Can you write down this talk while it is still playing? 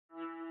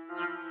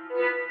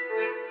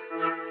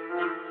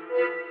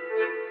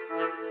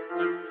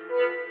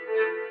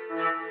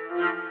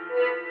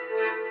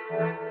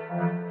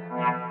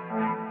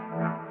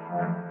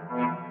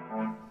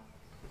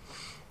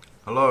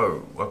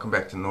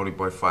welcome back to Naughty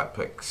Boy Fight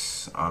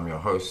Picks. I'm your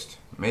host,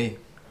 me.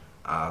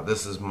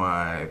 This is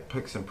my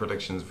picks and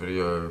predictions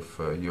video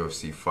for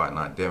UFC Fight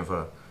Night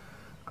Denver,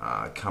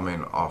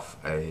 coming off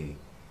a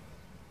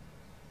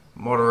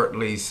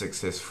moderately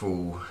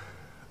successful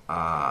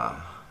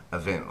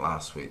event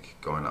last week,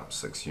 going up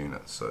 6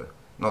 units, so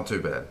not too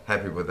bad.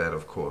 Happy with that,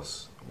 of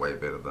course. Way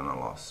better than a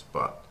loss,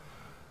 but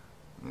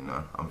you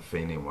know, I'm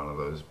fiending one of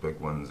those big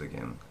wins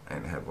again.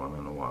 Ain't had one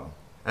in a while.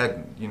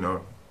 And you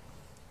know,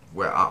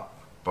 we're up,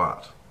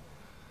 but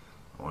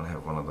I want to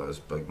have one of those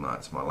big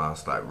nights. My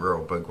last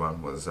real big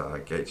one was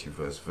Gaethje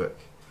vs Vic.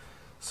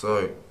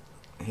 So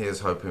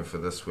here's hoping for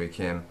this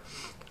weekend.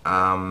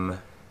 Gonna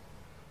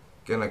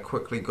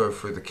quickly go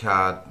through the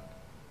card,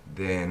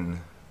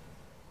 then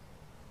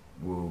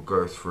we'll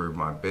go through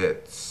my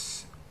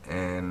bets,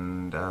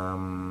 and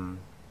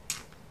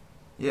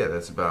yeah,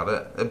 that's about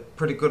it. A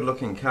pretty good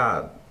looking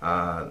card.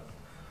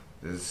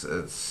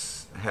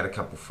 It's had a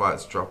couple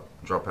fights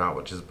drop out,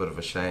 which is a bit of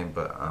a shame,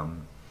 but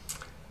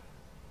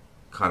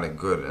kind of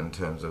good in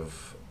terms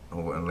of,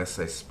 unless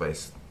they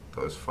space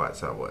those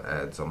fights out with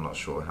ads, I'm not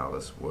sure how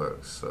this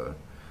works. So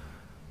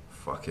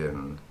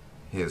fucking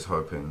here's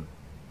hoping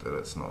that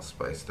it's not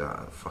spaced out.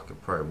 I fucking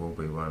pray will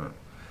be, won't it?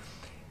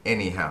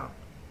 Anyhow,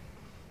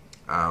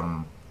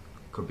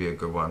 could be a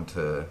good one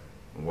to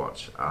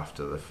watch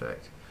after the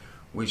fact.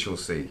 We shall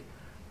see.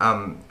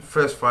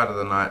 First fight of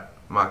the night,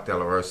 Mark De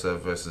La Rosa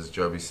versus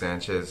Joby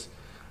Sanchez.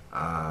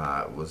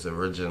 Was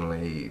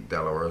originally De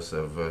La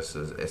Rosa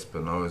versus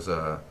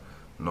Espinoza.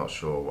 Not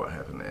sure what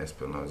happened to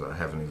Espinoza. I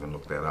haven't even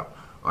looked that up.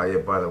 Oh yeah,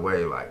 by the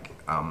way,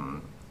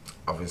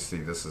 obviously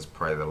this is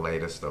probably the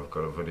latest I've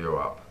got a video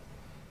up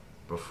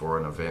before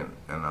an event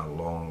in a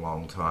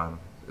long time.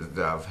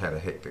 I've had a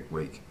hectic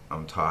week.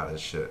 I'm tired as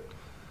shit.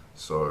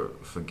 So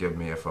forgive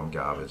me if I'm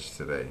garbage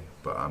today,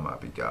 but I might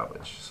be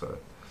garbage. So,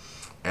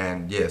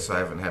 and yes, I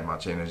haven't had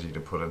much energy to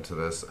put into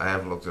this. I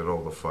have looked at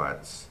all the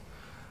fights.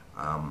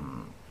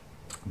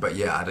 But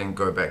yeah, I didn't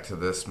go back to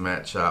this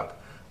matchup,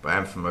 but I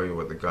am familiar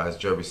with the guys.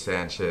 Joby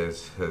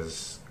Sanchez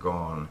has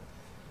gone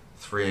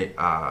 1-3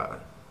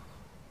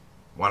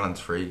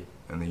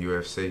 in the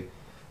UFC.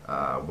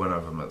 Win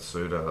over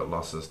Matsuda,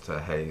 losses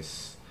to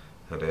Hayes,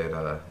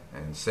 Herrera,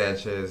 and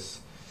Sanchez.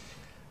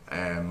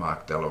 And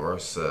Mark De La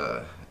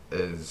Rosa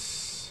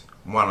is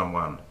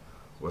 1-1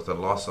 with a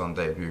loss on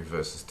debut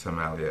versus Tim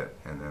Elliott,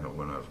 and then a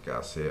win over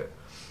Garcia.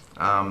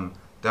 De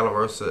La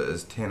Rosa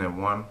is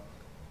 10-1.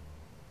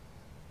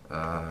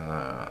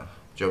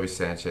 Joby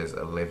Sanchez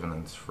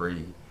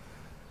 11-3.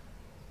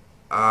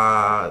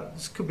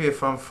 This could be a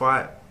fun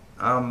fight.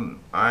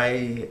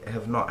 I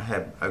have not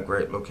had a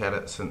great look at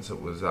it since it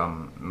was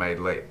made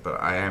late,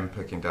 but I am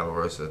picking De La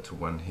Rosa to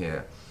win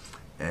here,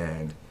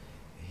 and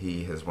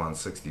he has won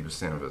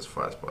 60% of his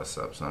fights by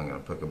sub, so I'm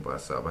going to pick him by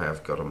sub. I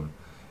have got him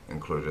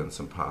included in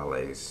some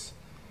parlays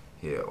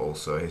here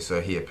also,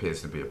 so he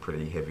appears to be a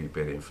pretty heavy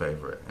betting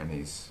favourite, and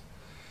he's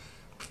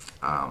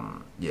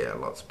yeah,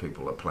 lots of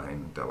people are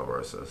playing De La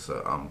Rosa,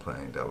 so I'm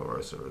playing De La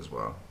Rosa as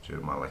well due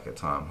to my lack of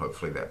time.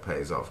 Hopefully that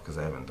pays off because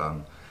I haven't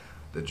done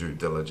the due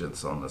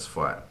diligence on this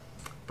fight.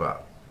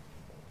 But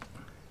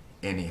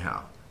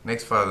anyhow,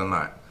 next fight of the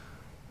night.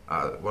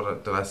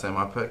 What did I say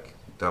my pick?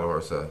 De La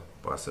Rosa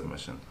by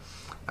submission.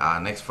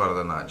 Next fight of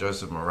the night,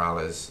 Joseph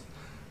Morales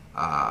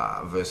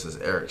versus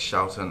Eric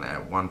Shelton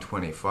at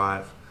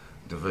 125.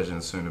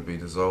 Division soon to be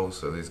dissolved,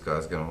 so these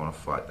guys are going to want to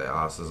fight their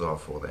asses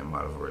off, or they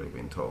might have already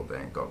been told they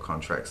ain't got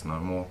contracts no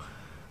more.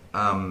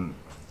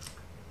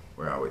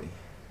 Where are we?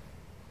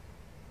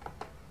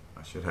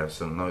 I should have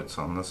some notes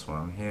on this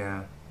one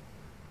here.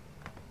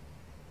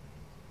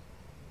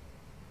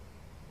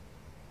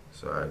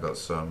 Sorry, I got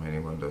so many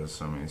windows,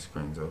 so many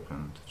screens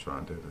open to try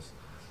and do this.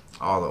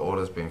 Oh, the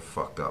order's been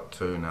fucked up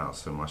too now,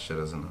 so my shit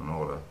isn't in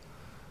order.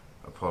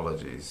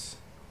 Apologies.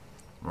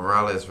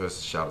 Morales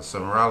versus Shelton. So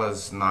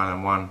Morales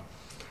 9-1.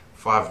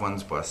 5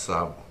 wins by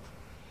sub.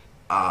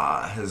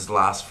 His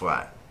last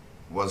fight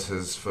was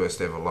his first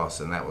ever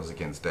loss, and that was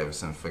against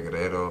Davison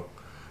Figueiredo,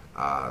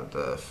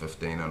 the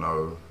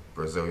 15-0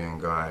 Brazilian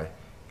guy.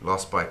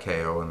 Lost by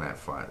KO in that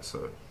fight,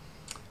 so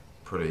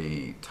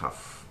pretty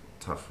tough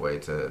way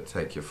to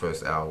take your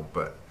first L,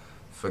 but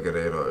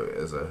Figueiredo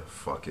is a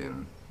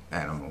fucking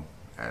animal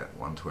at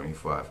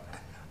 125.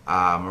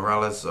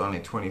 Morales only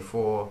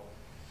 24.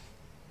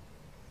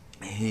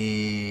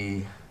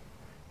 He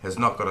has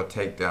not got a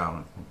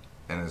takedown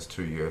in his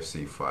 2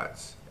 UFC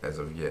fights as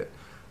of yet.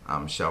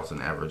 Shelton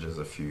averages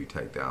a few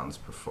takedowns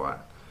per fight.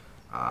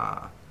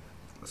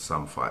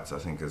 Some fights I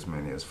think as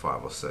many as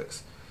 5 or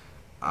 6.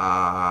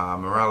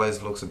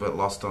 Morales looks a bit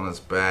lost on his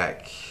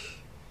back. He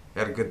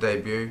had a good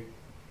debut.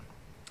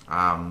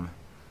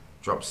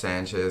 Dropped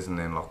Sanchez and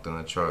then locked in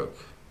a choke.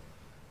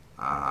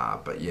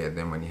 But yeah,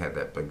 then when he had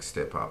that big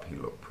step up, he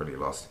looked pretty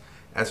lost.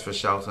 As for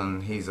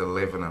Shelton, he's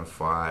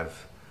 11-5.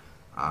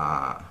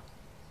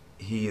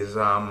 He is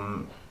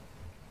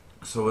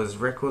so his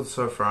record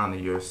so far in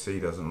the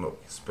UFC doesn't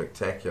look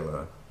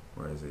spectacular.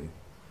 Where is he?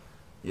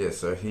 Yeah,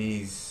 so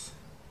he's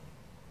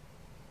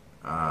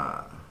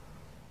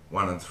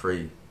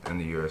 1-3 in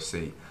the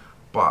UFC.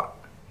 but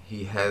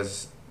he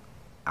has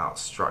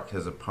outstruck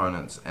his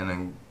opponents and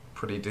in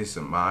pretty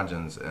decent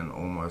margins in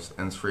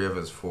 3 of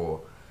his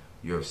 4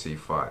 UFC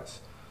fights.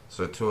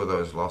 So 2 of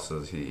those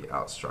losses he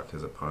outstruck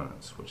his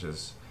opponents, which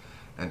is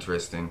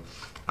interesting.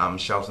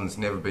 Shelton's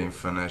never been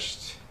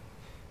finished.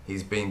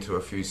 He's been to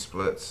a few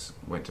splits.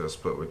 Went to a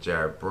split with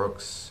Jared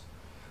Brooks.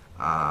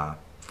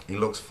 He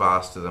looks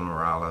faster than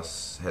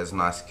Morales, has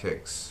nice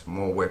kicks,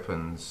 more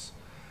weapons,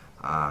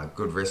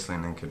 good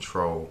wrestling and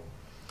control.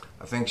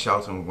 I think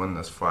Shelton will win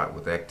this fight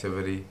with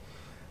activity.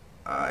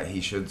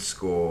 He should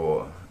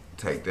score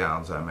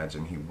takedowns, I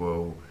imagine he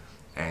will,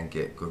 and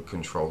get good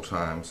control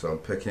time. So I'm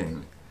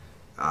picking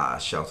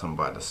Shelton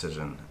by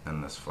decision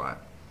in this fight.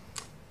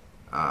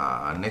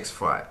 Next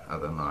fight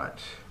of the night,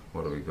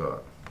 what do we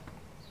got?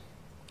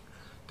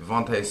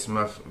 Devontae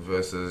Smith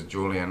versus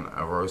Julian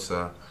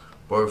Erosa.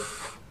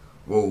 Both,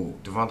 well,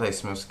 Devontae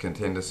Smith's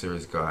Contender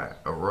Series guy.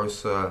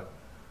 Erosa,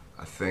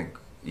 I think,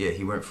 yeah,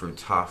 he went through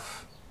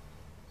tough.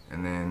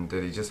 And then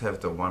did he just have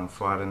the 1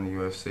 fight in the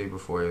UFC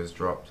before he was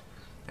dropped?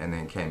 And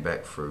then came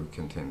back through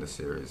Contender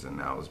Series and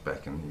now is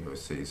back in the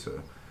UFC.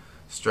 So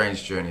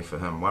strange journey for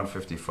him.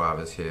 155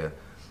 is here.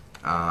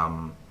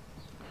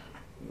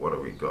 What do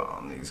we got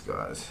on these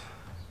guys?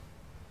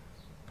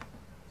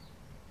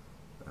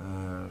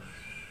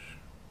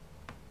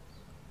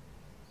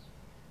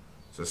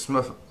 So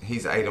Smith,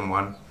 he's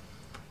 8-1.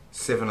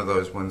 7 of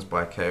those wins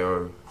by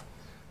KO.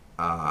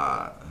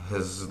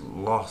 His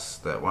loss,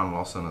 that 1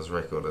 loss on his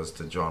record, is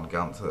to John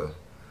Gunther,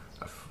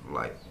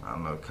 like, I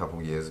don't know, a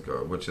couple years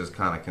ago, which is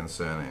kind of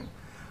concerning.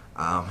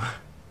 But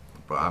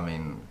I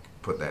mean,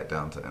 put that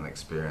down to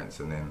inexperience,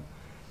 and then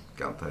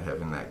Gunther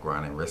having that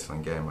grinding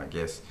wrestling game, I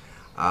guess.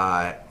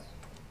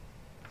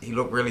 He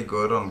looked really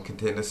good on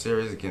Contender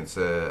Series against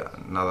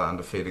another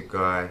undefeated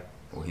guy.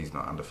 Well, he's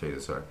not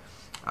undefeated, sorry.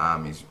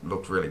 He's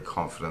looked really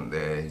confident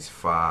there. He's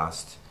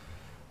fast.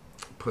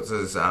 Puts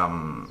his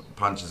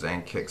punches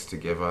and kicks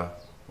together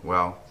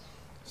well.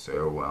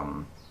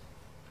 So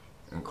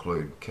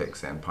include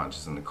kicks and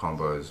punches in the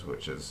combos,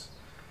 which is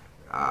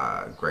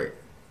great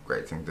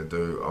thing to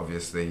do,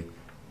 obviously.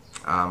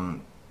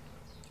 One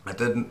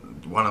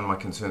of my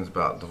concerns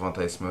about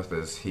Devontae Smith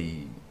is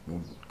he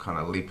will kind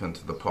of leap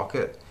into the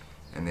pocket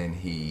and then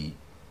he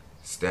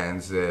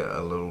stands there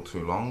a little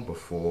too long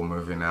before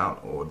moving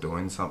out or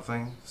doing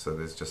something. So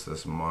there's just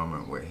this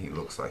moment where he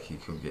looks like he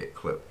could get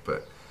clipped,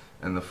 but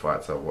in the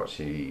fights I've watched,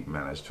 he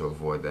managed to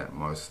avoid that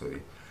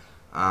mostly.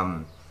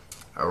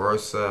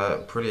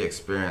 Erosa, pretty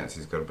experienced.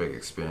 He's got a big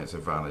experience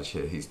advantage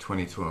here. He's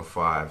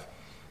 22-5.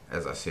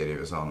 As I said, he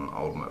was on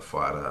Ultimate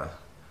Fighter.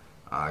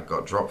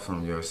 Got dropped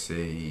from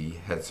UFC.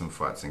 Had some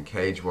fights in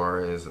Cage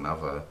Warriors and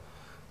other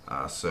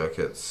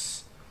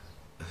circuits.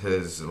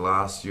 His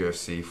last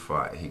UFC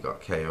fight, he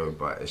got KO'd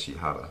by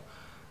Ishihara.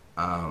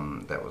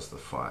 That was the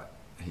fight.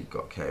 He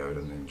got KO'd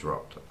and then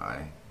dropped,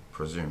 I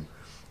presume.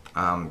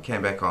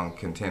 Came back on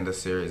Contender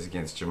Series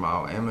against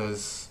Jamal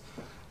Emmers.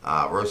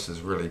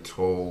 Rosa's really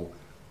tall.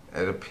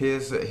 It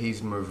appears that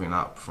he's moving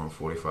up from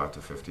 45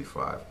 to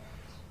 55.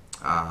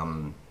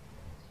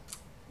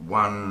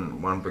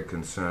 One big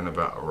concern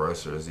about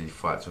Erosa is he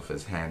fights with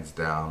his hands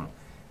down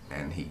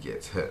and he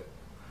gets hit.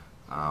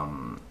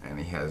 And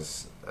he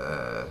has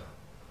a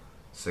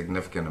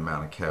significant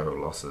amount of KO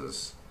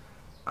losses.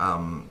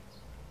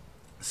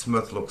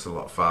 Smith looks a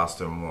lot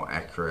faster and more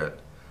accurate.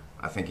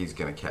 I think he's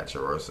going to catch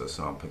Erosa,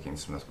 so I'm picking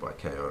Smith by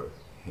KO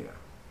here.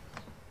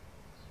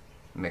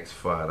 Next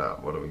fight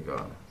up, what do we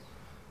got?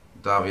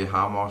 Davi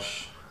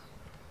Hamosh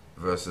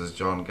versus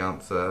John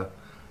Gunther.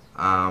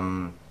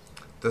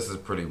 This is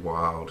pretty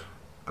wild.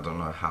 I don't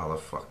know how the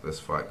fuck this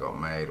fight got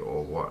made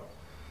or what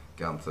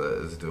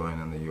Gunther is doing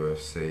in the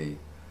UFC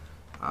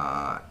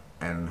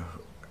and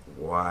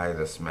why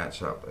this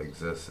matchup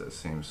exists. It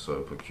seems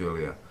so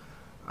peculiar.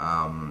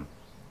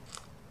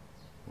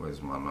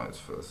 Where's my notes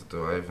for this?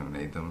 Do I even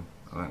need them?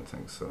 I don't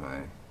think so,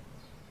 eh?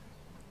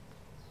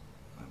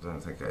 I don't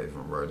think I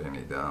even wrote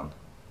any down.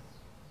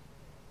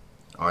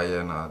 Oh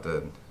yeah, no, I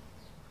did.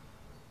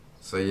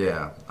 So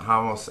yeah,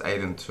 Hamosh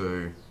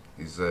 8-2.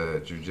 He's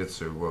a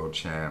Jiu-Jitsu world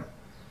champ.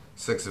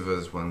 6 of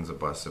his wins are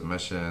by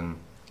submission.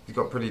 He's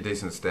got pretty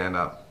decent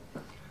stand-up.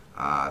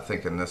 I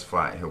think in this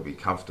fight he'll be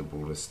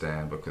comfortable to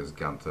stand because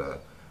Gunther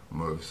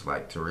moves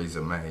like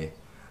Theresa May.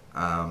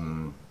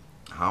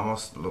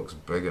 Hamosh looks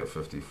big at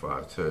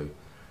 55 too.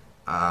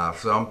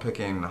 So I'm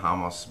picking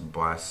Hamosh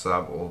by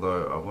sub,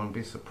 although I wouldn't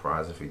be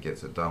surprised if he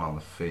gets it done on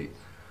the feet.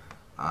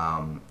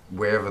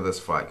 Wherever this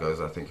fight goes,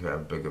 I think he'll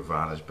have a big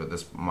advantage, but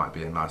this might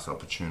be a nice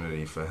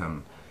opportunity for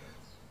him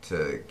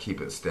to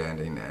keep it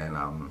standing and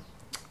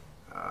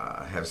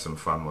have some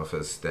fun with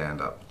his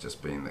stand-up,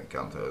 just being that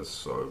Gunther is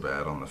so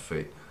bad on the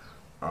feet.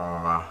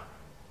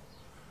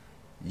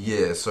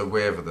 Yeah, so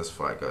wherever this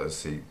fight goes,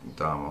 see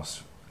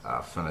Hamosh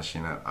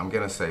finishing it. I'm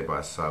going to say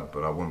by sub,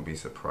 but I wouldn't be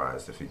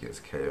surprised if he gets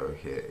KO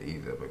here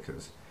either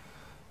because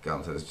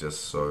Gunther's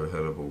just so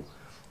hittable.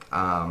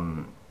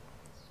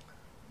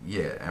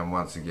 Yeah, and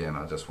once again,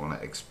 I just want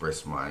to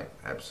express my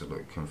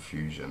absolute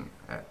confusion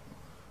at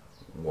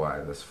why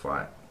this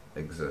fight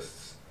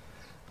exists.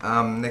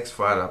 Next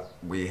fight up,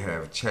 we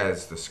have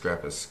Chaz the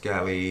Scrapper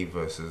Scally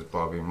versus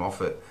Bobby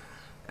Moffat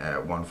at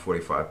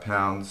 145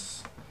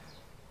 pounds.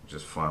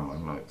 Just find my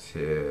notes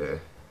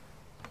here.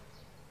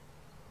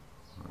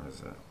 Where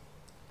is it?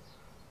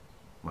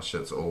 My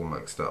shit's all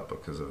mixed up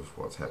because of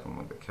what's happened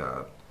with the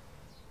card.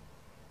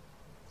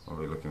 What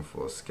are we looking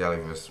for? Scally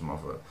versus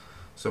Moffat.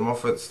 So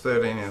Moffat's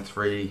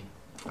 13-3,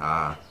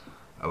 a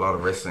lot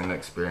of wrestling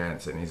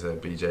experience, and he's a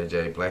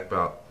BJJ black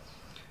belt.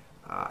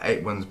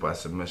 8 wins by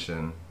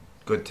submission,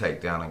 good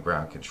takedown and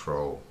ground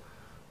control.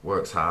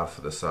 Works hard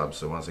for the sub,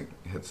 so once it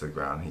hits the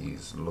ground,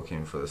 he's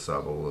looking for the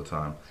sub all the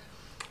time.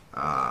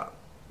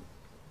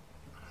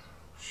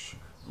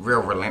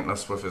 Real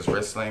relentless with his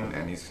wrestling,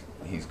 and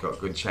he's got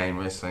good chain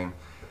wrestling.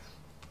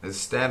 His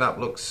stand-up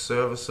looks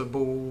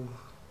serviceable,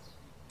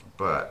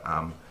 but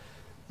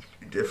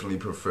he definitely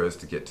prefers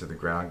to get to the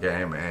ground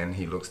game, and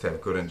he looks to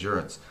have good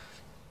endurance.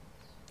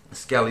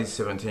 Scally's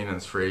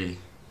 17-3.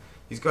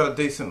 He's got a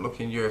decent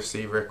looking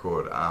UFC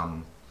record,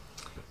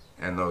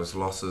 and those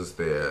losses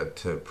there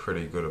to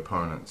pretty good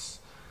opponents.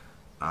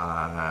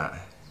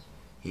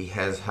 He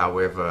has,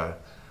 however,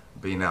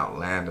 been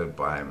outlanded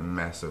by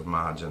massive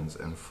margins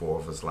in 4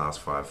 of his last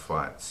 5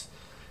 fights.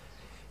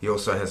 He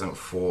also hasn't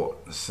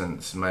fought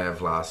since May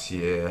of last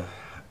year.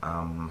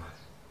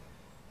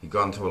 He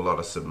got into a lot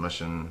of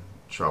submission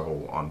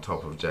trouble on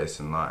top of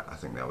Jason Knight. I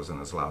think that was in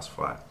his last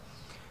fight.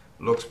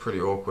 Looks pretty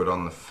awkward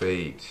on the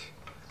feet.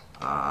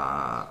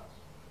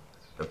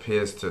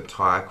 Appears to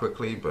tire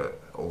quickly,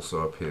 but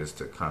also appears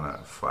to kind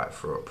of fight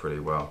through it pretty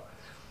well.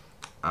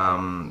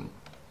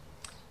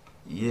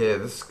 Yeah,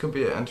 this could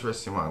be an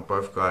interesting one.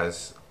 Both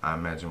guys, I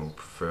imagine, will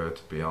prefer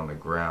to be on the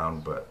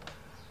ground, but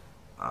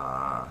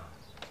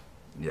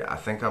yeah, I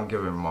think I'm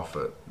giving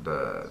Moffat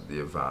the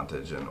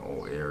advantage in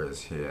all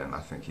areas here, and I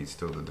think he's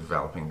still the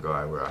developing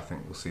guy, where I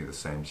think we'll see the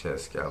same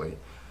Chaz Scally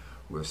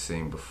we've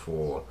seen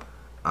before.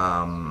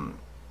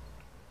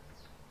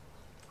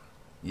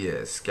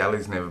 Yeah,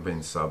 Scally's never been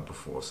subbed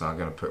before, so I'm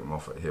going to pick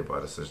Moffat here by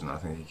decision. I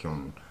think he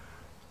can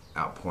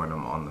outpoint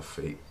him on the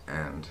feet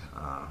and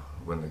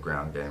win the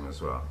ground game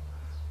as well.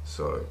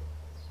 So,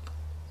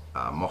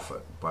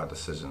 Moffat by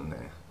decision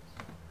there.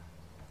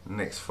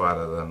 Next fight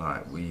of the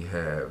night, we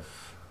have,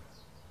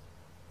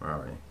 where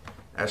are we?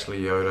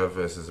 Ashley Yoder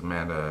versus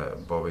Amanda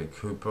Bobby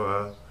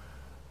Cooper.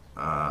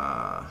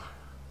 Amanda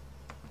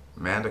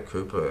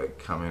Cooper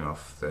coming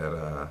off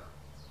that,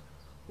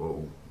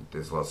 well,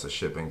 there's lots of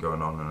shit been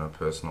going on in her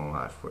personal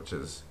life, which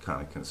is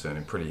kind of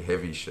concerning. Pretty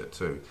heavy shit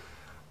too.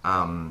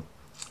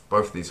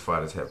 Both of these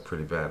fighters have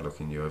pretty bad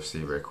looking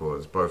UFC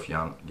records, both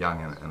young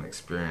and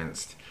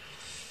inexperienced.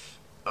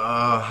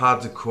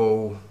 Hard to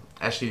call.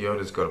 Ashley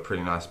Yoder's got a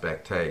pretty nice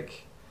back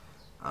take,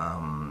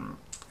 and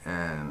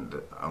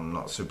I'm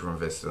not super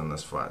invested in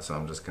this fight, so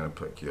I'm just going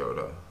to pick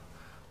Yoder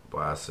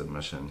by a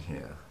submission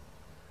here.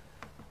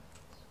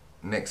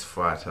 Next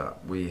fight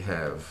up, we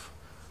have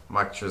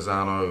Mike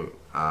Trizano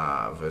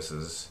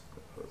versus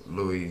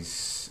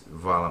Luis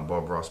Violent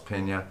Bob Ross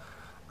Pena.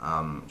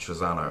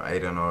 Trizano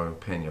 8-0,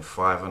 Pena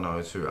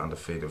 5-0, 2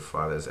 undefeated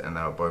fighters, and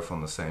they were both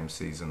on the same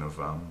season of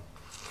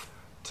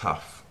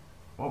Tough.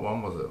 What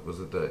one was it?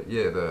 Was it the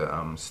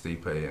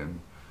Stipe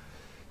and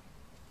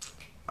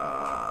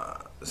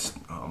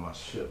oh my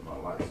shit, my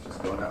light's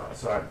just going out.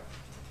 Sorry.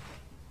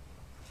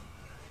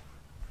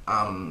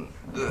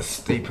 The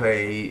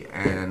Stipe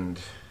and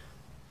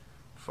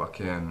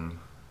fucking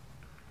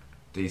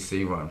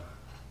DC one.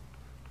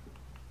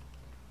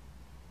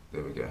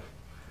 There we go.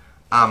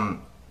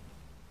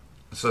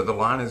 So the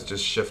line has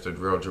just shifted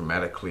real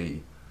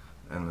dramatically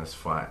in this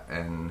fight,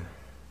 and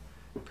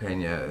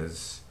Pena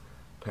is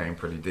paying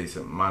pretty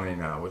decent money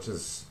now, which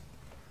is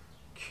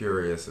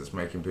curious. It's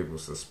making people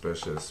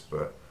suspicious,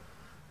 but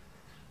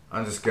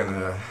I'm just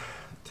gonna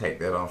take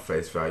that on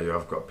face value.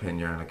 I've got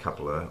Pena in a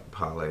couple of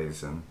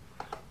parlays, and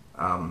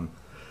I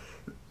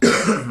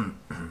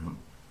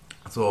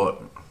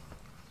thought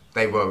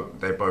they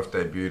both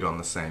debuted on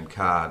the same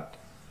card.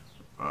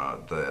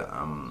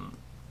 The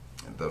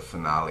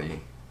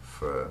finale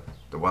for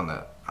the one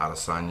that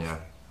Adesanya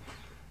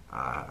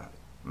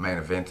main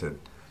evented,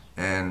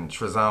 and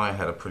Trizano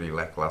had a pretty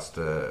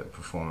lackluster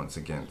performance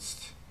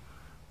against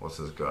what's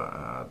his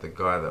guy, the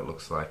guy that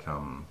looks like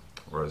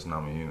Rose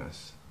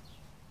Namajunas.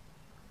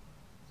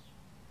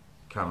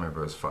 Can't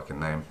remember his fucking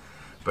name,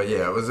 but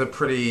yeah, it was a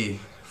pretty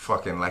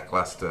fucking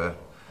lackluster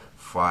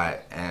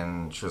fight,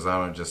 and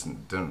Trizano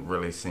just didn't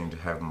really seem to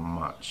have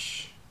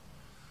much,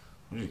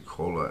 what do you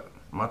call it,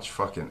 much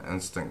fucking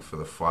instinct for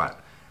the fight.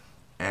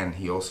 And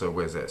he also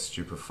wears that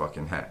stupid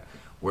fucking hat.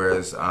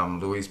 Whereas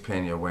Luis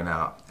Pena went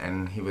out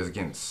and he was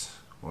against,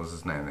 what was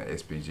his name, the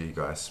SBG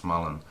guy,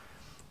 Smullen,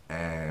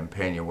 and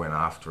Pena went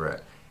after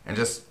it. And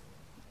just,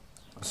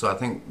 so I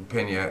think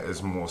Pena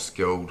is more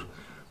skilled,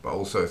 but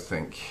also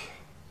think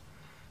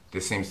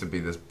there seems to be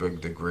this big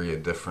degree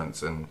of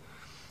difference in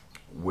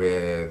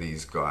where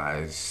these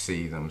guys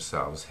see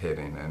themselves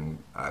heading.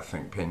 And I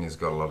think Pena's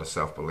got a lot of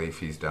self-belief.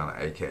 He's down at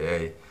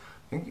AKA. I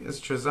think, is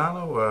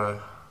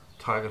Trizano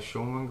Tiger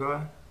Schulman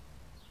guy?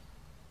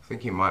 I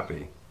think he might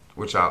be.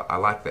 which I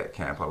like that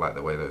camp. I like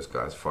the way those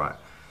guys fight.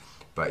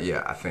 But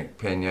yeah, I think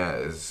Pena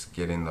is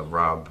getting the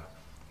rub.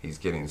 He's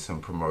getting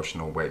some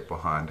promotional weight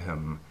behind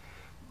him.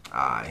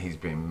 He's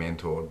been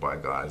mentored by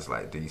guys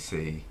like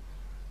DC,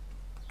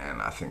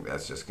 and I think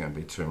that's just going to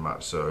be too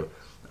much. So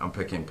I'm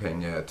picking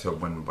Pena to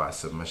win by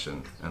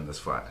submission in this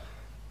fight.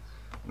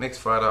 Next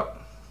fight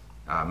up,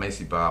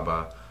 Macy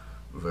Barber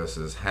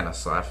versus Hannah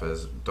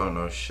Cifers. Don't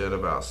know shit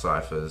about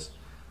Cifers.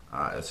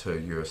 It's her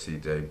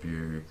UFC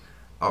debut.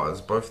 Oh,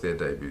 it's both their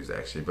debuts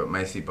actually, but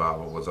Macy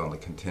Barber was on the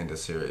Contender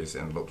Series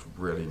and looked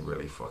really,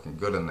 really fucking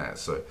good in that.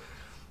 So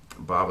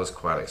Barber's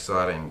quite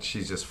exciting.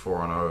 She's just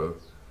 4-0,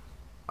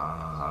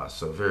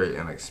 so very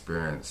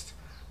inexperienced.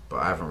 But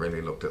I haven't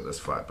really looked at this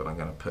fight, but I'm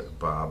going to pick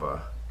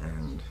Barber.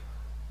 And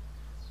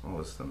what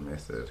was the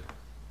method?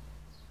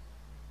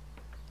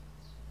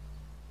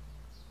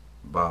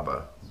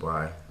 Barber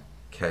by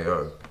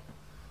KO.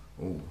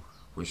 Ooh,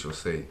 we shall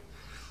see.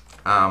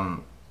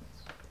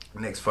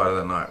 Next fight of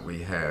the night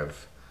we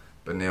have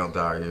Beneil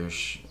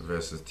Dariush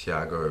versus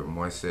Thiago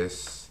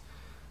Moises.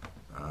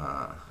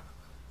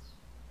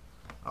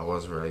 I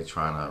was really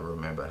trying to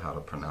remember how to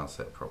pronounce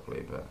that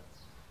properly, but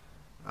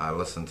I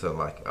listened to,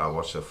 I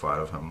watched a fight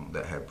of him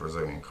that had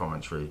Brazilian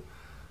commentary.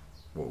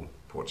 Well,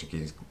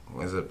 Portuguese.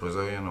 Is it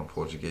Brazilian or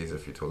Portuguese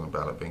if you're talking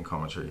about it being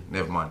commentary?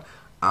 Never mind.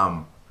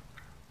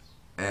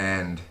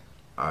 And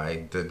I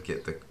did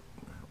get the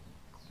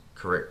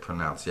correct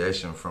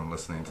pronunciation from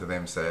listening to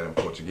them say it in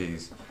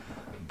Portuguese,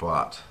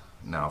 but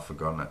now I've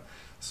forgotten it.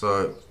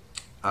 So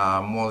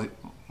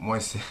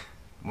Moises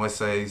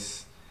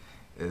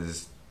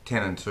is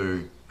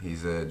 10-2.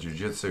 He's a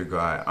jiu-jitsu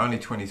guy, only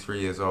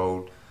 23 years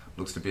old,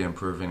 looks to be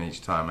improving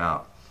each time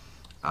out.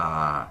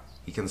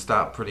 He can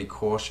start pretty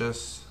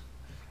cautious.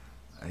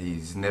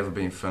 He's never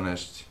been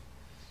finished.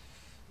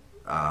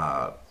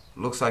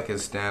 Looks like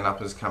his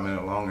stand-up is coming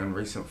along in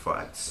recent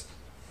fights.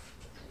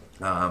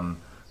 Got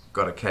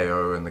a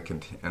KO in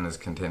his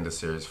Contender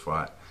Series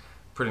fight.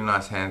 Pretty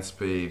nice hand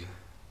speed.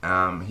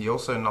 He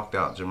also knocked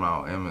out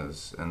Jamal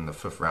Emmers in the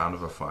 5th round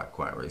of a fight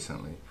quite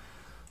recently,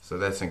 so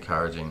that's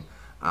encouraging.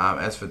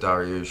 As for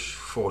Dariush,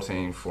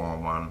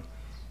 14-4-1.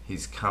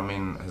 He's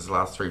coming. His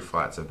last 3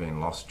 fights have been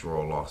loss,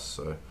 draw, loss.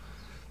 So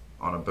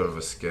on a bit of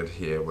a skid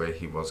here, where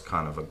he was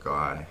kind of a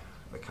guy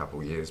a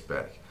couple years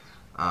back.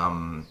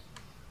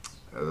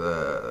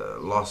 The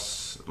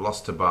loss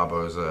to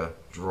Barboza,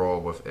 draw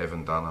with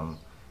Evan Dunham,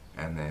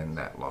 and then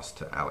that loss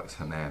to Alex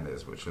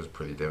Hernandez, which was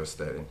pretty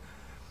devastating.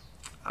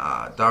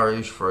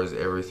 Dariush throws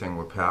everything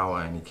with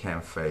power, and he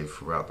can fade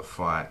throughout the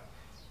fight.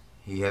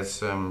 He has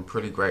some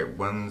pretty great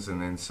wins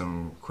and then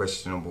some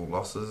questionable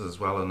losses as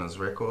well in his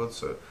record,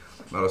 so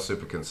not a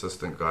super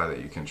consistent guy that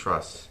you can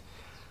trust.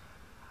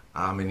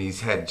 And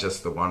he's had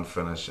just the one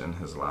finish in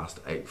his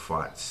last 8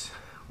 fights,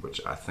 which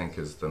I think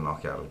is the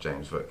knockout of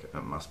James Vick.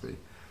 It must be.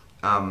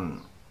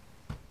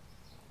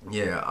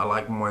 Yeah, I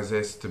like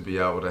Moises to be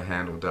able to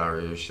handle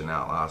Dariush and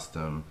outlast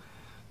him.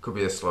 Could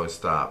be a slow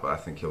start, but I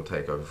think he'll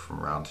take over from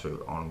round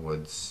 2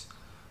 onwards.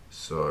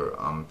 So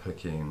I'm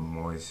picking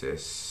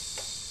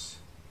Moises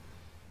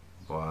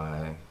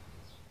by,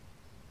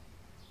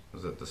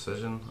 was it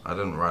decision? I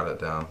didn't write it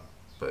down,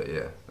 but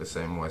yeah, the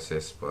same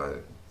Moises by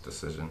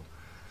decision.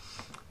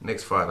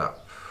 Next fight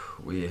up,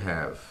 we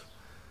have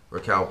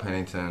Raquel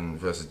Pennington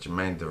versus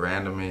Jermaine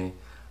Durandamy.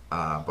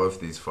 Both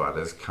these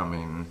fighters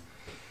coming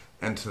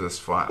into this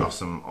fight off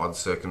some odd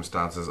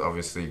circumstances.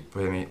 Obviously,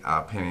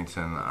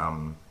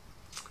 Pennington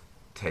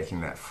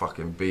taking that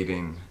fucking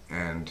beating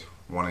and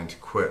wanting to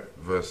quit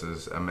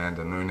versus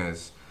Amanda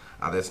Nunes.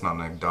 That's not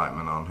an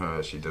indictment on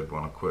her. She did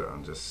want to quit.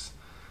 I'm just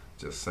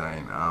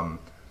saying. And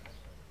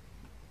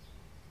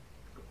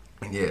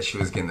yeah, she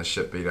was getting the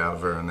shit beat out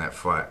of her in that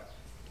fight.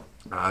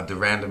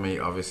 Durandamy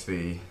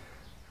obviously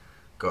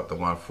got the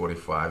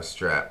 145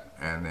 strap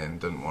and then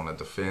didn't want to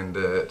defend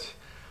it.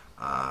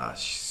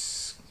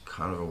 She's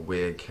kind of a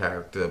weird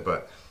character,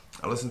 but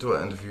I listened to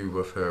an interview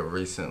with her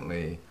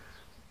recently,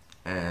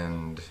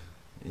 and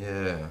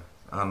yeah,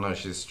 I don't know,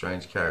 she's a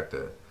strange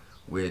character,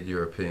 weird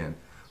European.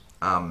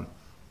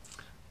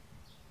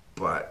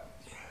 But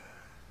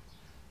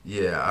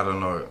yeah, I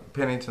don't know.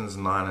 Pennington's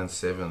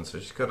 9-7, so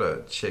she's got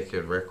a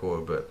checkered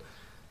record, but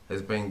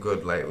has been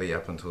good lately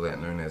up until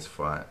that Nunes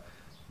fight.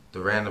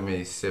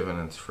 Durandamy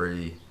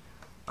 7-3.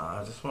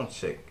 I just want to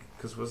check,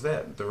 because was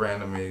that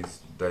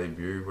Durandamy's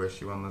debut where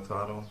she won the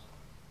title?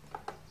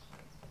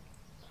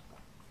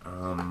 I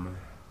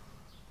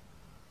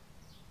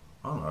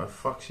don't know.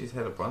 Fuck, she's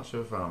had a bunch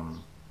of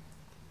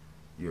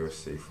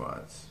UFC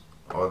fights.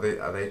 Oh,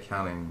 are they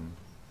counting?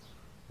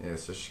 Yeah,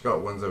 so she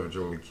got wins over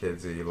Julie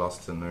Kedzie,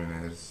 lost to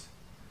Nunes,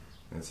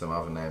 and some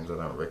other names I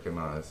don't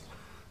recognize.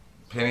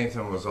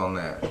 Pennington was on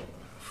that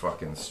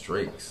fucking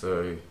streak,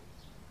 so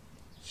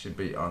she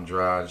beat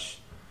Andrade,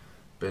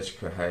 Betch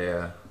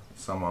Correia,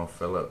 Simone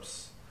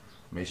Phillips,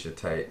 Misha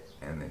Tate,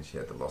 and then she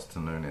had the loss to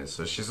Nunes.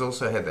 So she's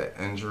also had that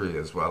injury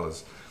as well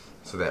as,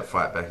 so that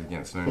fight back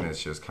against Nunes,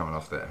 she was coming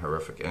off that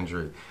horrific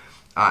injury.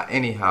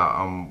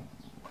 Anyhow,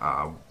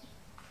 I'm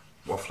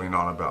waffling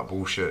on about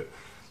bullshit.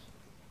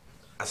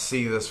 I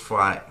see this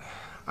fight.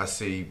 I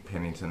see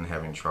Pennington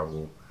having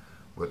trouble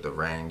with the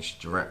range.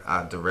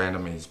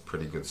 Durandamy's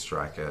pretty good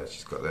striker.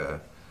 She's got the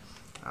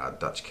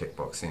Dutch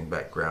kickboxing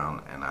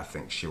background, and I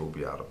think she will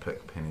be able to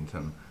pick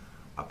Pennington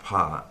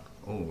apart.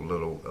 Oh,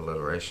 little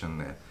alliteration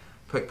there.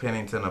 Pick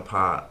Pennington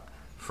apart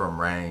from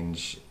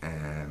range,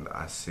 and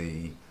I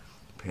see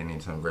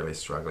Pennington really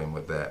struggling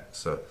with that.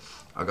 So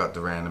I got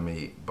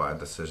Durandamy by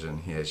decision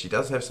here. She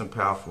does have some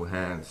powerful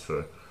hands,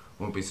 so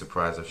wouldn't be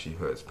surprised if she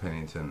hurts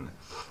Pennington.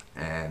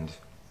 And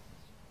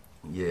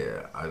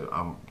yeah,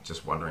 I'm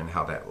just wondering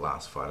how that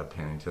last fight of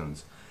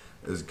Pennington's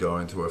is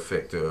going to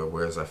affect her,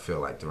 whereas I feel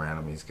like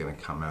Durandamy's going to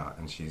come out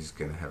and she's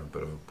going to have a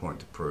bit of a point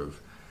to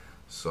prove.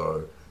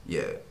 So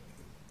yeah,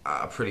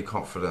 I'm pretty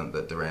confident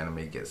that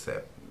Durandamy gets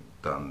that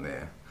done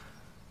there.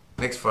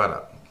 Next fight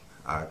up,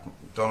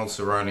 Donald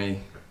Cerrone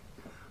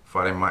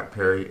fighting Mike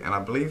Perry, and I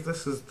believe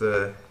this is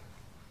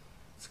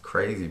it's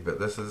crazy, but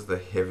this is the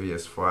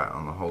heaviest fight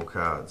on the whole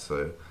card.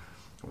 So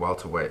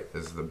welterweight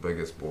is the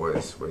biggest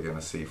boys we're going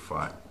to see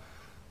fight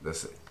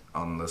this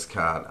on this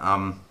card.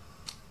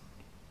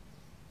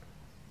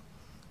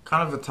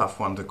 Kind of a tough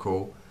one to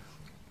call,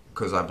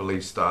 because I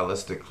believe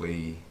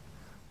stylistically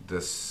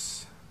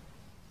this,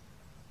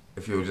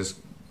 if you're just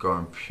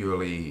going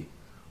purely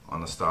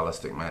on a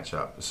stylistic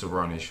matchup,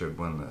 Cerrone should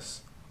win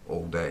this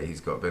all day.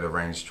 He's got better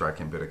range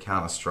striking, better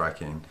counter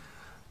striking,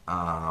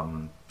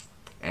 and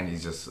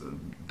he's just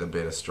the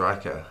better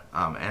striker,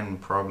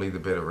 and probably the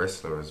better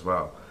wrestler as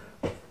well.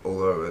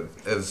 Although it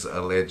is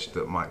alleged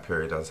that Mike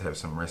Perry does have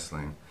some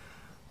wrestling,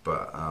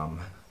 but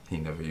he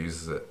never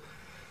uses it.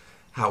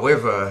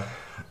 However,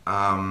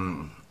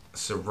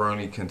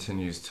 Cerrone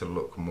continues to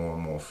look more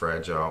and more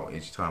fragile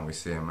each time we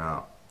see him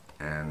out,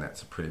 and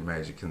that's a pretty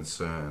major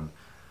concern.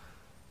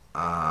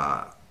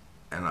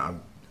 And I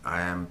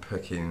am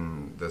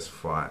picking this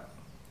fight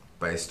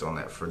based on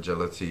that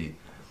fragility.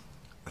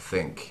 I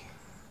think,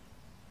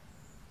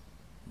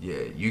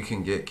 yeah, you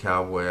can get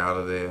Cowboy out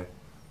of there.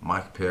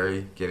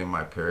 Getting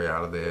Mike Perry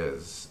out of there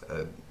is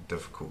a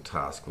difficult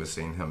task. We're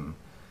seeing him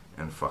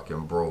in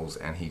fucking brawls,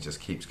 and he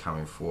just keeps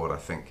coming forward. I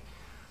think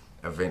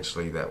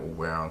eventually that will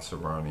wear on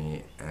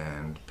Cerrone,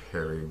 and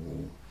Perry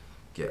will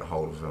get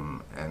hold of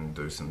him and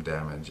do some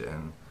damage.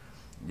 And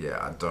yeah,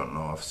 I don't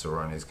know if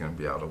Cerrone is going to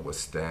be able to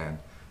withstand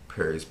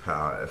Perry's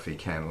power if he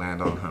can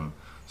land on him.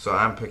 So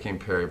I'm picking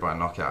Perry by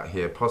knockout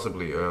here,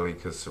 possibly early,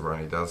 because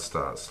Cerrone does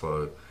start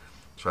slow,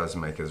 tries to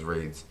make his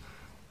reads.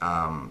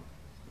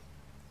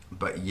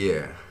 But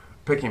yeah,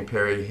 picking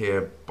Perry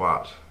here,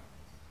 but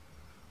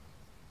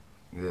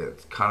yeah,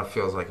 it kind of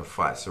feels like a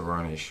fight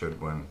Cerrone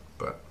should win.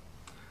 But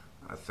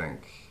I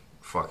think,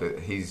 fuck it,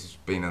 he's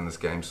been in this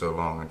game so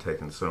long and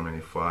taken so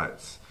many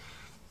fights,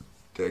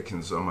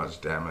 taking so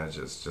much damage.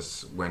 It's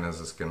just, when is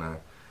this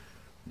gonna,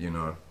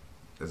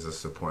 is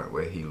this the point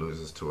where he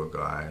loses to a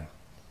guy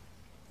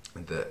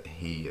that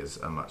he is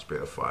a much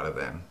better fighter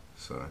than?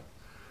 So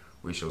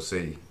we shall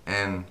see.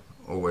 And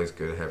always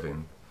good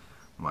having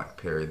Mike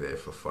Perry there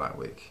for fight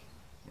week.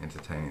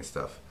 Entertaining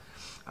stuff.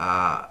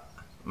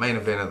 Main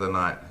event of the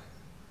night,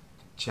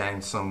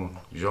 Chan Sung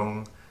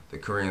Jung, the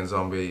Korean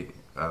Zombie,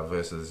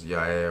 versus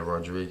Yair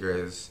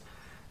Rodriguez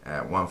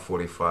at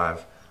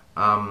 145.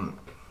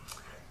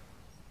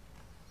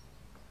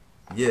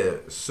 Yeah,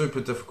 super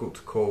difficult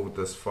to call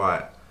this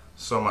fight.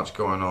 So much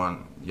going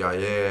on.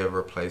 Yair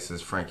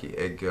replaces Frankie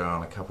Edgar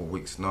on a couple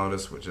weeks'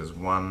 notice, which is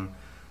one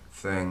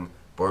thing.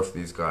 Both of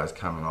these guys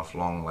coming off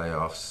long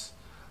layoffs.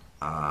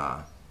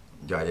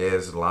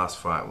 Yair's last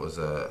fight was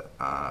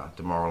a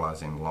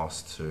demoralizing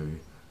loss to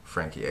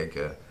Frankie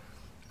Edgar.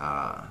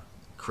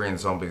 Korean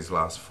Zombie's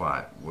last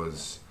fight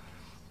was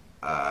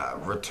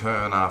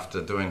return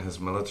after doing his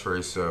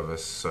military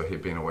service, so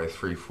he'd been away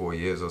 3-4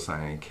 years or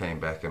something, and came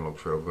back and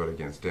looked real good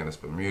against Dennis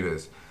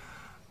Bermudez.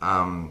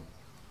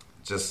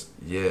 Just,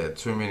 yeah,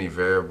 too many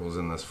variables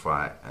in this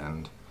fight,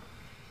 and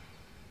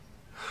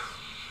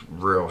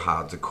real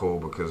hard to call,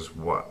 because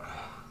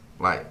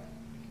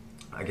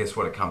I guess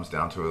what it comes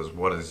down to is,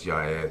 what has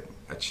Yair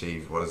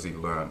achieved? What has he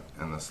learned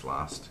in this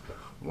last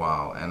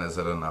while? And is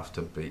it enough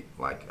to beat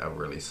like a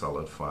really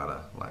solid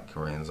fighter like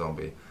Korean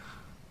Zombie?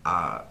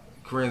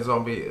 Korean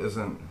Zombie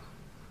isn't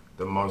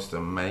the most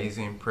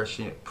amazing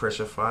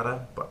pressure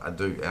fighter, but I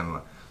do,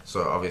 and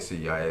so obviously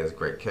Yair is a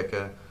great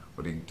kicker.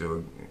 What do you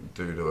do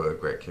to a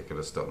great kicker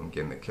to stop him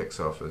getting the kicks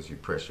off? Is you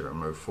pressure and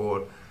move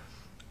forward.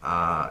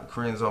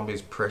 Korean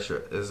Zombie's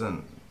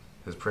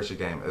his pressure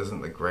game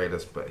isn't the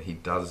greatest, but he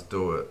does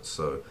do it,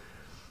 so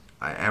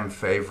I am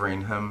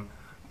favouring him,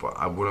 but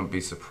I wouldn't be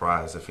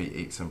surprised if he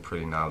eats some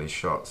pretty gnarly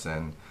shots,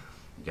 and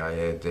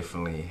Yair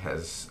definitely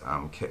has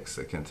kicks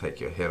that can take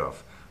your head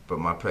off. But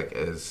my pick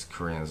is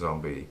Korean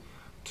Zombie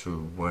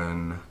to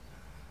win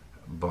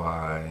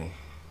by,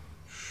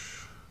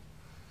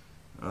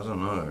 I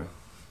don't know,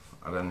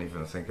 I don't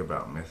even think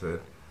about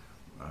method.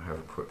 I'll have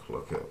a quick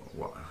look at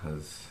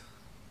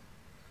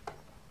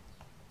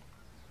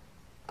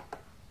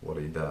what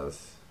he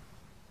does.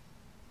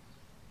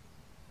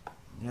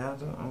 Yeah, I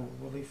don't know,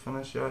 will he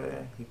finish? Yeah,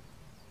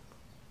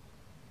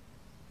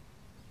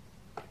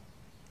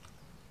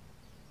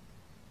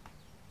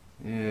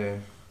 Yeah,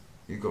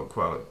 you got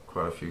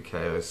quite a few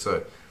KOs.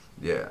 So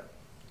yeah,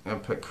 I'm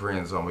gonna pick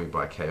Korean Zombie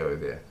by KO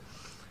there,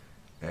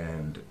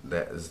 and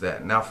that is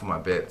that. Now for my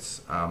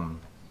bets.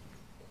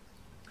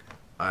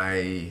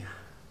 I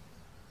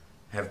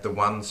have the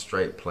one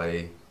straight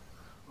play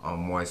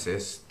on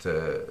Moises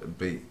to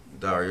beat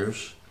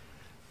Dariush,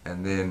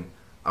 and then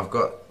I've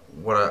got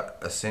what are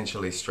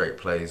essentially straight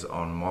plays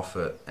on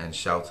Moffat and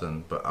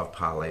Shelton, but I've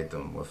parlayed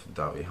them with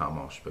Davi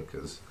Hamosh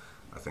because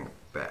I think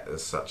that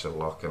is such a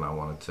lock, and I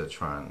wanted to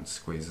try and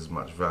squeeze as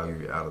much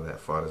value out of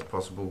that fight as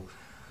possible.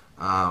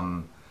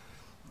 Um,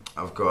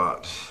 I've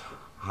got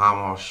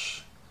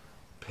Hamosh,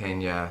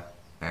 Pena,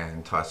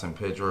 and Tyson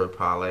Pedro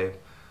parlayed.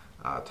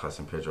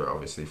 Tyson Pedro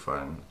obviously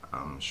fighting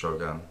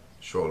Shogun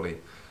shortly.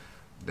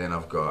 Then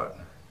I've got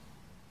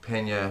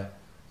Pena,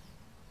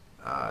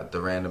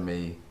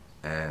 Durandamy,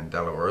 and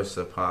De La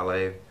Rosa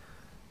parlayed.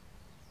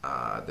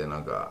 Then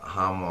I've got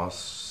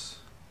Hamos,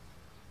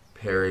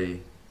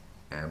 Perry,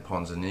 and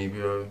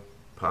Ponzinibbio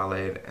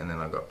parlayed. And then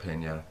I've got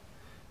Pena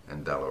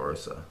and De La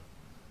Rosa.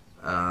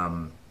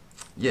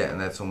 Yeah, and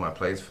that's all my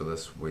plays for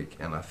this week.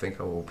 And I think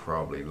I will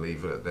probably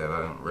leave it at that.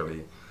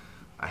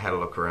 I had a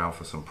look around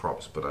for some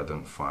props, but I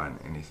didn't find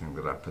anything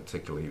that I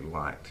particularly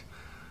liked.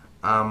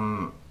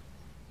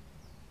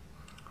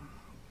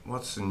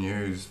 What's the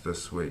news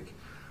this week?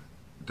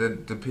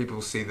 Did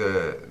people see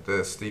the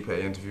Stipe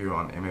interview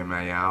on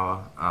MMA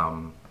Hour?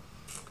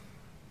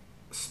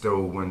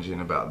 Still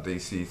whinging about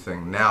DC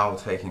thing, now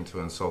taking to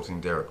insulting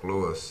Derek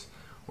Lewis,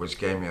 which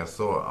gave me a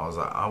thought. I was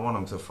like, I want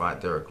him to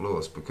fight Derek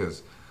Lewis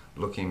because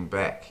looking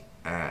back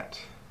at,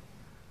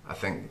 I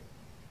think,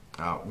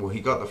 well,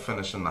 he got the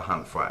finish in the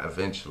Hunt fight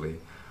eventually,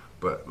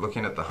 but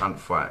looking at the Hunt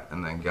fight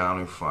and the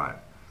Ngannou fight,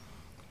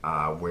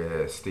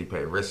 where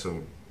Stipe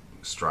wrestled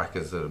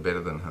strikers that are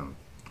better than him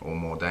or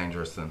more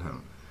dangerous than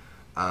him,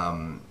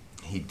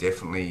 he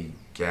definitely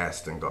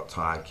gassed and got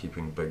tired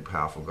keeping big,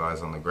 powerful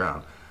guys on the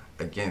ground.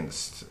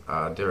 Against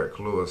Derek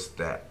Lewis,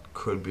 that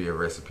could be a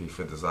recipe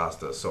for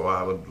disaster. So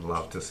I would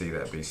love to see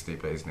that be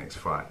Stipe's next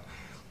fight,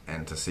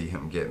 and to see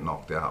him get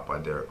knocked out by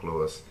Derek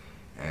Lewis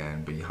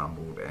and be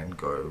humbled and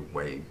go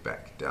way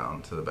back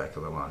down to the back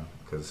of the line,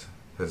 because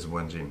his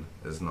whinging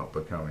is not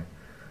becoming.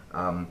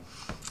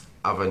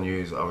 Other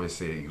news,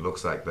 obviously,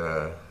 looks like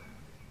the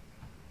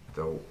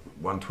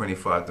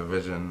 125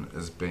 division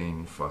is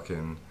being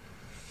fucking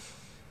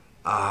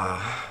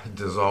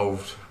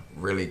dissolved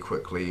really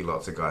quickly.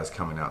 Lots of guys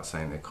coming out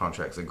saying their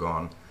contracts are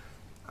gone.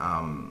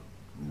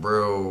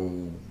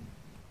 Real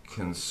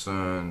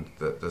concerned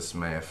that this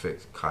may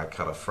affect Kai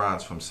Cutter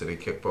France from City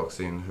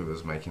Kickboxing, who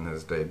is making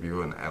his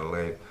debut in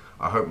Adelaide.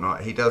 I hope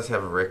not. He does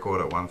have a record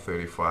at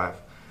 135,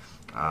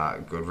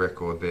 good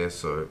record there.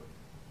 So,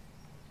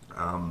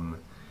 and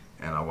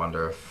I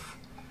wonder if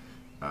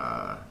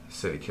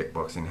City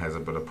Kickboxing has a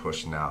bit of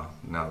push now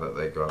that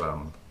they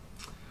got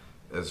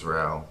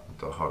Israel,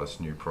 the hottest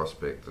new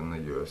prospect in the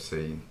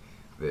UFC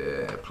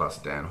there, plus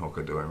Dan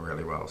Hooker doing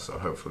really well. So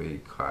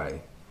hopefully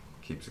Kai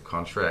keeps a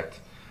contract.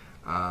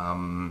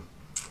 And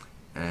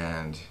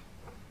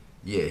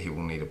yeah, he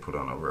will need to put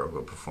on a real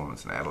good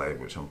performance in Adelaide,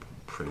 which I'm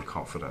pretty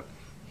confident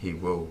he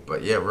will.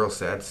 But yeah, real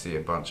sad to see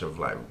a bunch of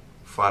like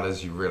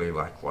fighters you really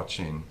like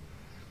watching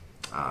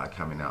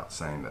coming out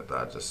saying that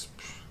they're just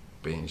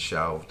being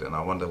shelved, and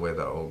I wonder where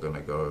they're all going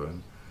to go,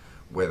 and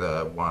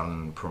whether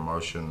one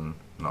promotion,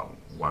 not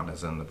one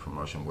as in the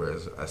promotion,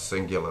 whereas a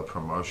singular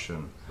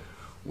promotion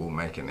will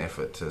make an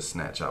effort to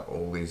snatch up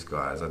all these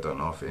guys. I don't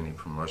know if any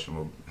promotion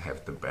will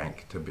have the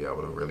bank to be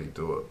able to really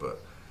do it,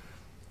 but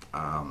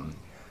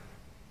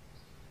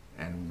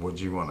and would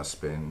you want to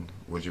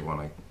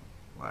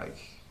like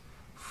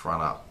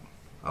front up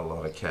a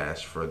lot of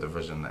cash for a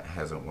division that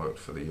hasn't worked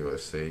for the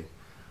UFC?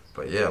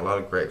 But yeah, a lot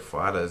of great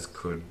fighters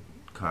could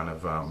kind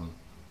of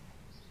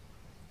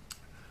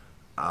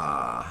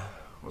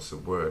what's the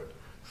word,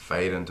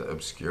 fade into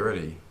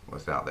obscurity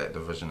without that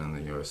division in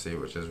the UFC,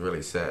 which is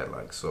really sad.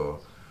 Like, saw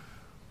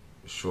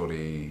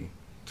Shorty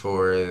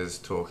Torres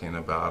talking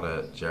about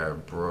it,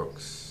 Jared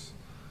Brooks.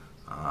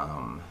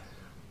 Oh,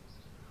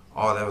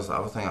 that was the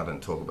other thing I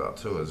didn't talk about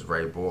too, is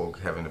Ray Borg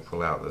having to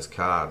pull out this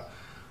card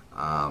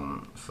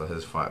for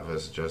his fight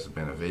versus Joseph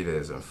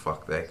Benavidez, and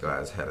fuck, that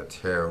guy's had a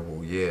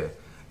terrible year.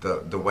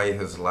 The way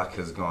his luck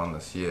has gone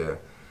this year,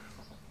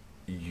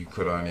 you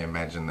could only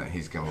imagine that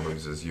he's going to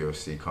lose his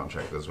UFC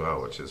contract as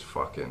well, which is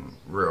fucking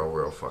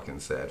real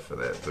fucking sad for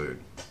that dude,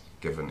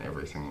 given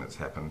everything that's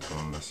happened to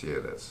him this year.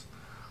 That's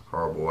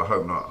horrible. I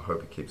hope not. I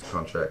hope he keeps the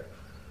contract.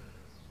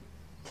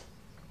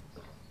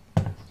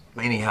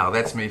 Anyhow,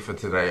 that's me for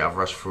today. I've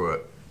rushed through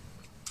it.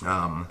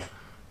 I'm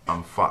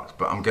fucked,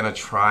 but I'm going to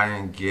try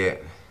and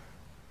get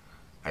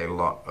a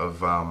lot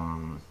of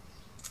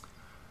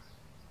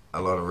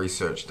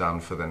research done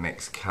for the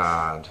next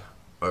card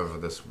over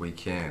this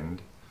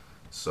weekend,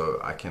 so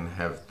I can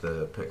have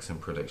the picks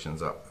and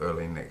predictions up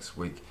early next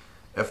week.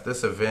 If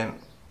this event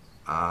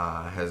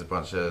has a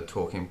bunch of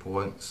talking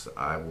points,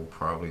 I will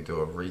probably do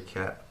a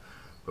recap,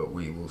 but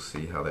we will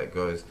see how that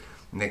goes.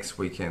 Next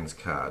weekend's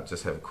card,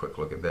 just have a quick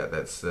look at that.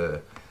 That's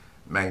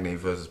Magny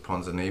versus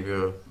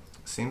Ponzinibbio.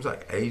 seems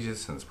like ages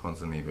since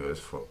Ponzinibbio has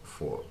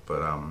fought,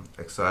 but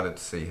excited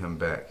to see him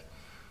back.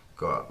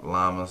 Got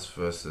Lamas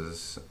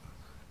versus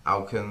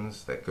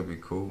Alkins, that could be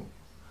cool.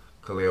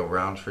 Khalil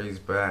Roundtree's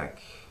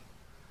back.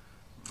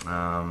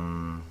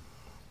 What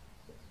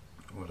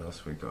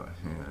else we got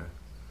here?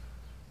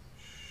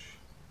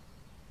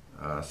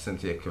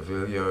 Cynthia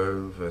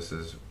Cavillo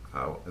versus,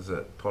 is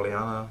it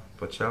Poliana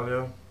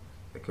Bocello?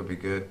 That could be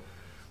good.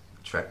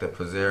 Tractor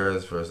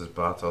Pazeras versus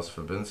Bartosz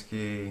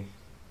Fabinski.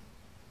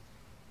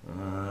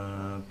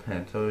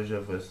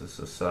 Pantoja versus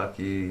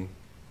Sasaki.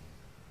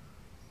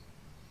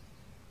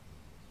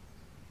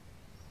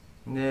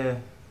 Yeah,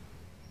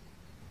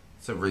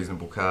 it's a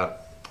reasonable card.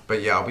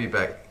 But yeah, I'll be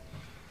back,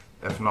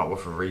 if not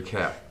with a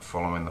recap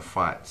following the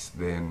fights,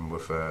 then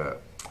with our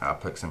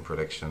picks and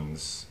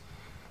predictions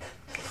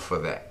for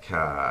that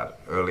card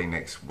early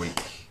next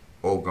week,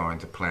 all going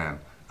to plan.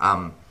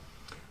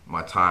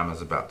 My time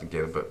is about to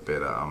get a bit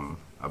better.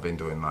 I've been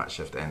doing night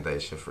shift and day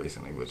shift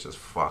recently, which is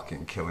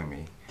fucking killing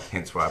me,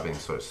 hence why I've been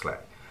so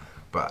slack.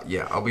 But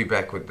yeah, I'll be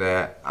back with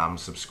that.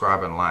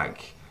 Subscribe and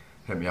like,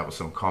 hit me up with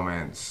some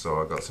comments,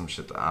 so I got some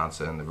shit to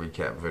answer in the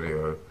recap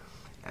video,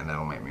 and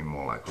that'll make me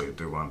more likely to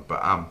do one.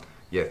 But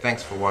yeah,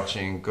 thanks for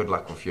watching, good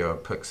luck with your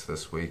picks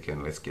this week,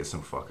 and let's get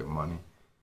some fucking money.